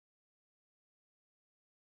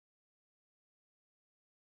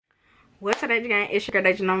What's up, gang? It's your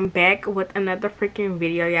girl, and I'm back with another freaking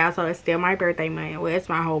video, y'all. So it's still my birthday month. Well, it's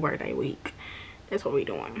my whole birthday week. That's what we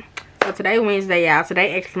doing. So today Wednesday, y'all.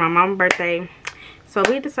 Today actually my mom's birthday. So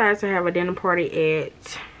we decided to have a dinner party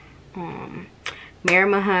at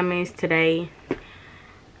Mahoney'S today.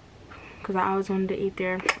 Cause I always wanted to eat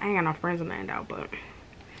there. I ain't got no friends or nothing though, but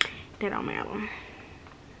that don't matter.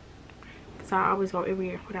 So I always go every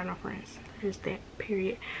year without no friends. Just that,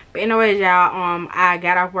 period. But anyways, y'all, I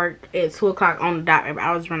got off work at 2 o'clock on the dot.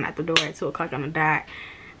 I was running out the door at 2 o'clock on the dot.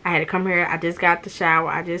 I had to come here. I just got the shower.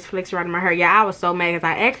 I just flexed right in my hair. Yeah, I was so mad because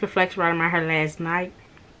I actually flexed right in my hair last night.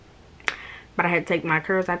 But I had to take my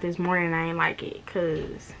curls out this morning and I ain't like it.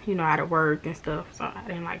 Because, you know, I had to work and stuff. So I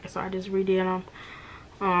didn't like it. So I just redid them.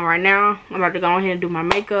 Right now, I'm about to go ahead and do my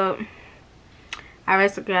makeup. I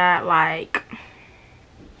basically got like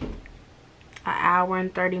an hour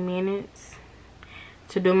and 30 minutes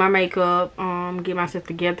to do my makeup, get myself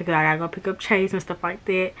together because I gotta go pick up Chase and stuff like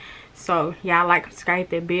that. So y'all like, subscribe, hit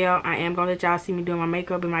that bell. I am gonna let y'all see me doing my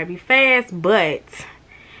makeup. It might be fast, but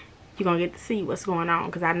you're gonna get to see what's going on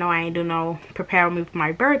because I know I ain't do no preparing me for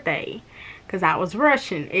my birthday because I was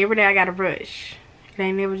rushing. Every day I gotta rush. It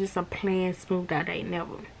ain't never just a plain smooth out day,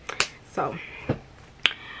 never. So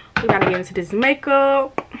we gotta get into this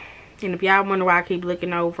makeup. And if y'all wonder why I keep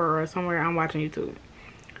looking over or somewhere, I'm watching YouTube.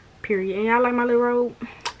 Period. And y'all like my little robe?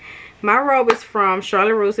 My robe is from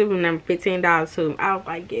Charlotte Russe. It was number $15 too. I was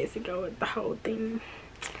like, yes, it go with the whole thing.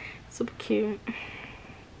 Super cute.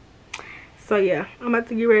 So yeah, I'm about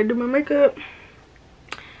to get ready to do my makeup.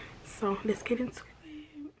 So let's get into it.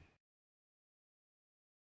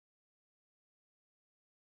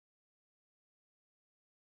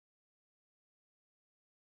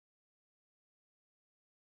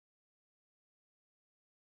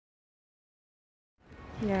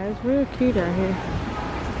 Yeah, it's real cute out here.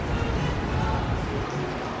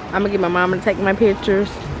 I'm gonna get my mama to take my pictures.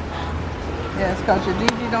 Yes, because your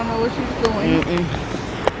Gigi don't know what she's doing.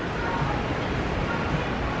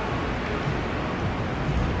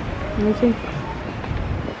 Let me see.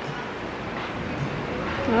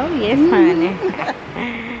 Oh, yes, honey.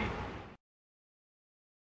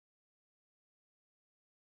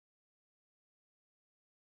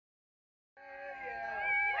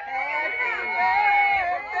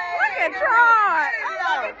 Look at Troy.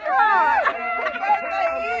 Look at Troy.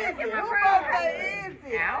 Who birthday is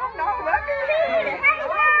it? I don't know. Look at him.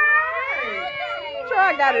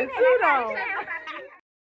 Troy got his suit on.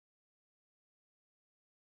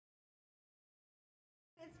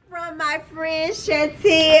 It's from my friend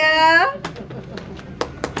Shantia.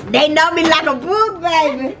 They know me like a book,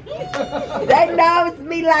 baby. They know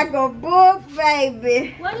me like a book,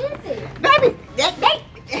 baby. What is it? Baby,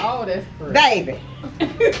 Oh, that's pretty. baby.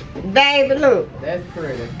 Baby, look. That's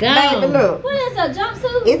pretty. Baby, look. What is a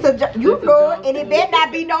jumpsuit? It's a you go and it better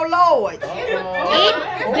not be no Lord.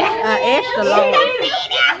 Extra long.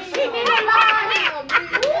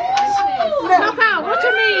 What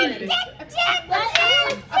you mean?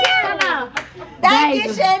 Thank you,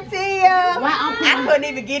 Shantia. I couldn't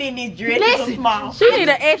even get in this dress. It's so small. She need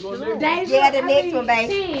an extra. Yeah, the next one,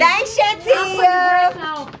 baby. Thanks, Shantia.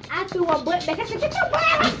 I threw a butt back. I said, get your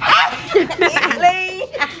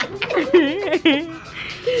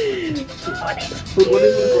What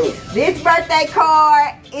is this from? This birthday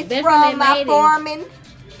card is from my foreman.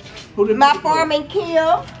 My foreman,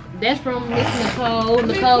 Kim. That's from Miss Nicole.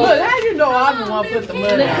 Nicole. Look, how you know I'm the one put the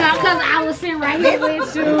money? Because I was sitting right here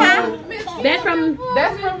with you. That's from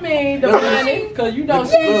me, the money. Because you know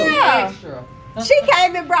she's extra. She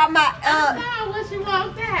came and brought my when she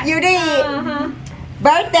walked out. You did.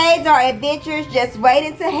 Birthdays are adventures just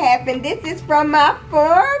waiting to happen. This is from my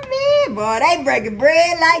foreman. Boy, they breaking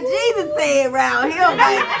bread like Jesus said around here,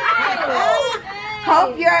 baby.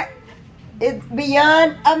 Hope it's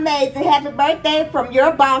beyond amazing. Happy birthday from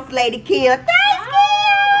your boss lady, Kim. Thanks,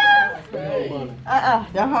 Kim.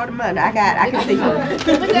 Don't hold the money. I can see you.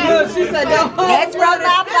 She said, That's from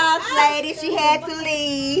my boss lady. She had to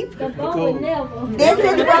leave. This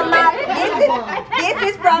is from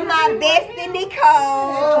my bestie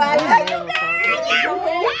Nicole. I love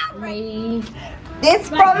you. This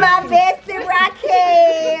from my bestie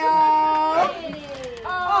Raquel.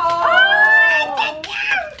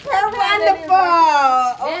 Wonderful.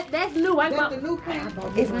 That's new.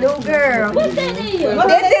 It's new girl. What's that is?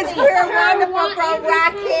 This is pure wonderful from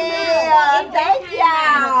Raquel. Thank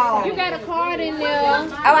y'all. You got a card in there. Oh,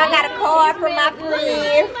 I got a card from my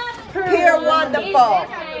friend. Pure wonderful.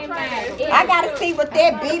 I gotta see what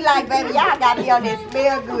that be like, baby. Y'all got me on that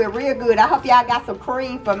smell good, real good. I hope y'all got some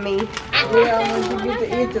cream for me. Yeah, once you get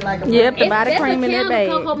the itch like a Yep, the body cream in that bag.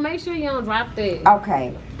 Coco, make sure you don't drop that.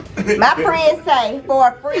 Okay. My friends say, for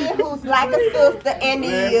a friend who's like a sister and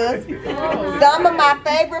is, some of my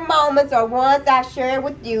favorite moments are ones I share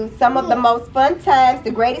with you. Some of the most fun times,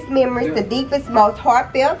 the greatest memories, the deepest, most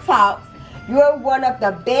heartfelt talks. You're one of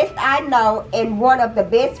the best I know and one of the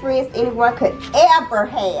best friends anyone could ever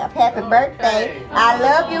have. Happy birthday. I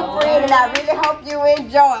love you, friend, and I really hope you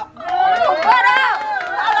enjoy. What up?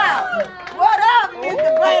 Hold on. What up,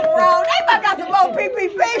 Mr. Bankroll? They might got some more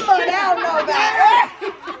PPP money. I don't know about it.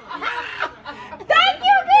 Thank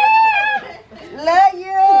you, girl. Love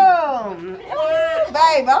you.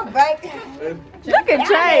 Babe, I'm banking. Look at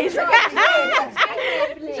Chase.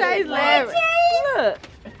 Chase laughing. Look.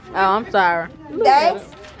 Oh, I'm sorry. Thanks,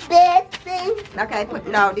 bestie. Okay,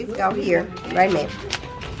 no, this go here. Wait a minute.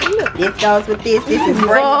 This goes with this. This is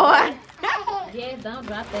great. Boy. Yeah, don't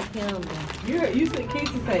drop that candle. You said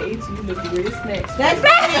Casey say eat you look really snacks. That's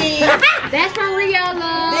me. That's from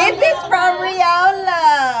Riola. This is from Riola.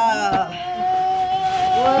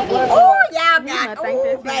 Oh, y'all got.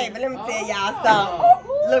 Oh, baby, let me tell y'all something.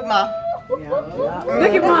 Look, Ma.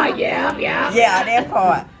 Look at mine. Yeah. Yeah, that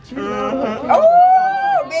part. Oh,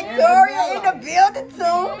 Victoria in the building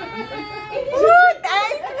too. Ooh,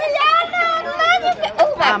 thanks, Rihanna.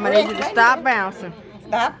 Oh, my I'm gonna need you to stop bouncing.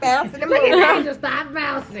 Stop bouncing and Look moving. at that. Just stop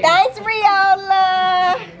bouncing. Thanks,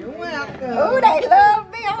 Riola. You're welcome. Ooh, they love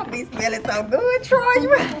me. I'll be smelling so good, Troy.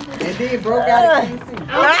 And then broke out of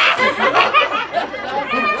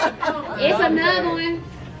It's another one.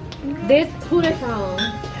 This who they from?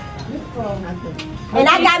 And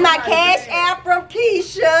I got my cash app from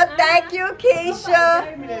Keisha. Thank you, Keisha.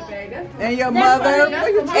 And your mother. And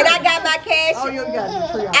I got my cash. Oh, you got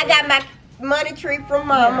the tree. I got my money tree from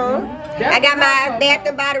Mama. I got my Bath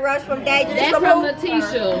and Body Rush from Deja. That's from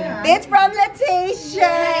Letitia. This from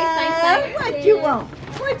Letitia. What you want?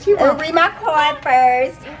 What you want? Read my card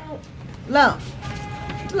first. Lump.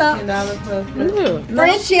 Lump.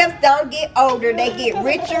 Friendships don't get older, they get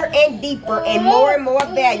richer and deeper and more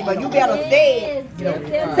valuable. You better say it.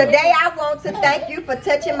 Today I want to thank you for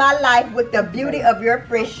touching my life with the beauty of your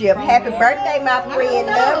friendship. Happy birthday, my friend.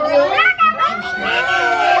 Love you.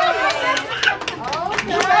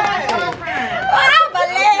 Oh, my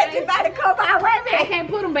legs, you better come out with me. I can't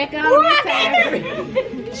put them back on this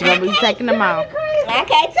time. She's gonna be taking them out. I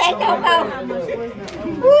can't take no more.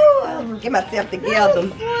 Woo, get myself together.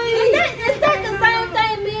 Is that the same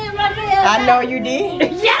thing me and Raphael? I know you did.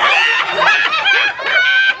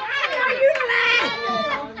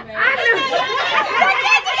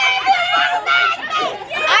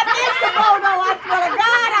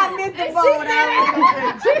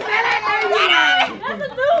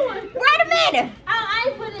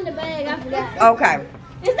 Okay.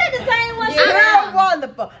 Is that the same one? You're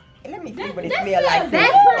wonderful. Let me see what it smells like.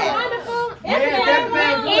 That's pretty wonderful. It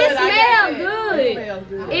smells good.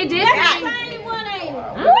 It just ain't.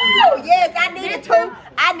 Woo! Yes, I needed two.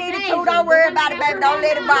 I needed two. Don't worry about it, baby. Don't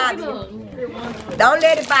let it bother you. Don't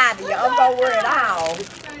let it bother you. I'm gonna worry it all.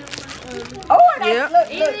 Oh, that's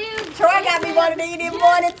look. Troy got me one of these this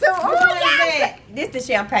morning too. Oh, yes. This the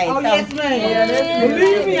champagne. Oh, so. yes, ma'am.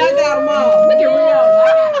 Believe me, I got them all. Look at Rio.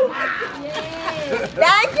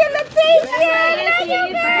 Thank you, Letitia.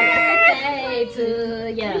 Happy birthday to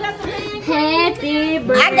you. Happy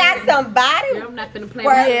birthday. I got some body. I'm not gonna play.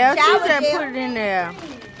 Yeah, she shower just gel. put it in there.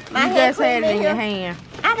 My You hand just had it in cream your here. hand.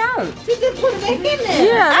 I don't. She just put it back in there.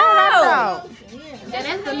 Yeah, that's what I Oh. thought. Yeah,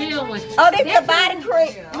 that's the little one. Oh, this the body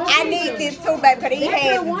cream. I need this too, baby, because these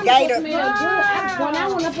hands is gator. When I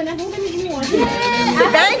went up in that room,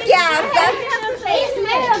 Thank y'all. it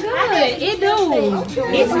smells good. It do.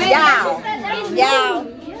 It smells. Y'all.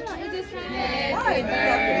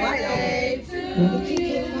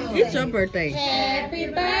 It's your birthday. Happy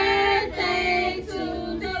birthday to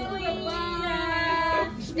the boss.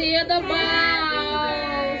 Still the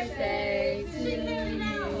boss. Stay to you.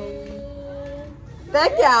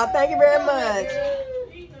 Thank y'all. Thank you very much.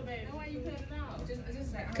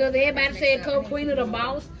 Cause everybody said co-queen of the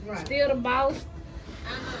boss. Still the boss.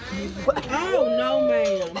 Oh, no,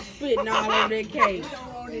 ma'am. Spitting all over that cake.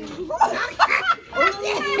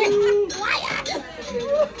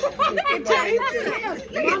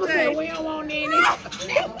 Mama said we don't want any.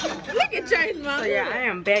 Look at Chase, mama. So yeah, I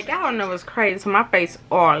am back. I don't know what's crazy. So my face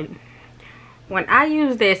oily. When I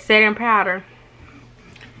use that setting powder,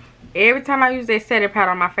 every time I use that setting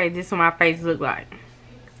powder on my face, this is what my face look like.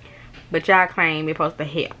 But y'all claim it's supposed to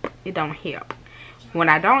help. It don't help. When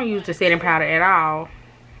I don't use the setting powder at all,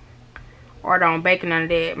 or don't bake none of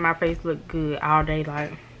that, my face look good all day.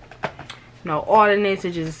 Like no oiliness,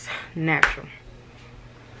 it's just natural.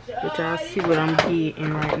 But y'all see what I'm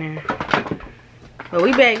getting right now. But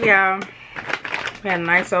we back, y'all. We had a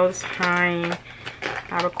nice old time.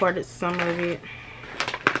 I recorded some of it.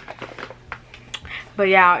 But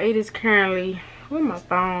y'all, it is currently, where's my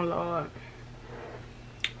phone, Lord?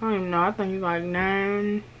 I don't even know. I think it's like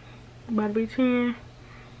 9, about to be 10.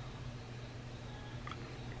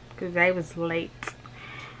 Because they was late.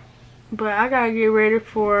 But I gotta get ready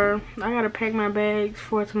for, I gotta pack my bags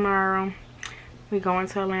for tomorrow. We going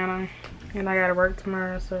to Atlanta. And I gotta work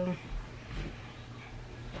tomorrow, so.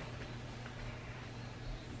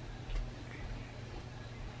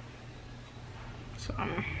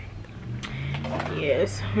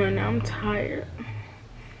 Yes, and I'm tired.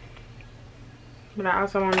 But I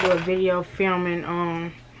also want to do a video filming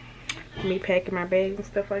me packing my bags and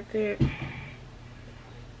stuff like that.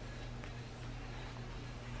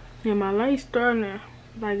 Yeah, my light's starting to,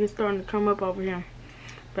 like, it's starting to come up over here.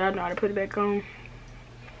 But I know how to put it back on.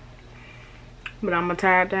 But I'm gonna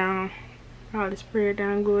tie it down. I'll just spray it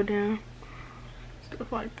down, glue it down.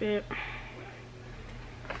 Stuff like that.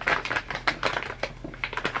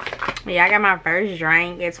 Yeah, I got my first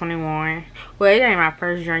drink at 21. Well, it ain't my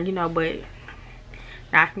first drink, you know, but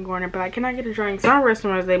I can go in there and be like, can I get a drink? Some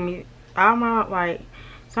restaurants let me,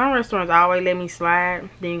 some restaurants always let me slide.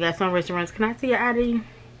 Then you got some restaurants, can I see your ID?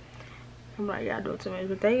 I'm like, y'all do it too much.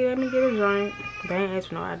 But they let me get a drink. They ain't ask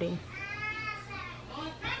for no ID.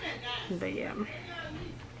 But yeah.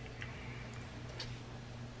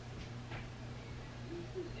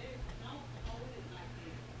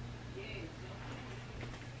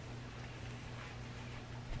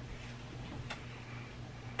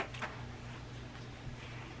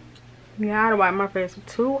 Yeah, I had to wipe my face with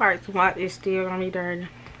 2 wipes. Watch, it's still gonna be dirty.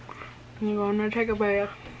 I'm going to take a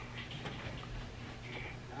bath.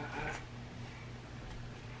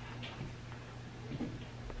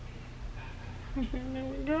 There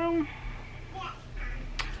we go.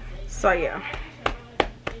 So yeah.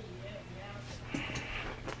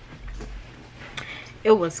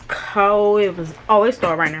 It was cold. It was, oh, it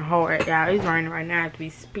started raining hard, y'all. It's raining right now as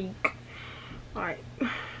we speak. Like,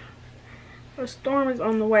 the storm is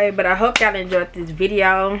on the way, but I hope y'all enjoyed this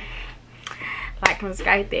video. Like,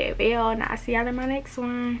 subscribe, that bell, and I'll see y'all in my next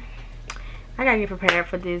one. I gotta get prepared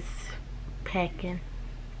for this packing.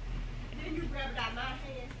 Didn't you grab it out of my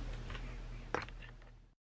hand?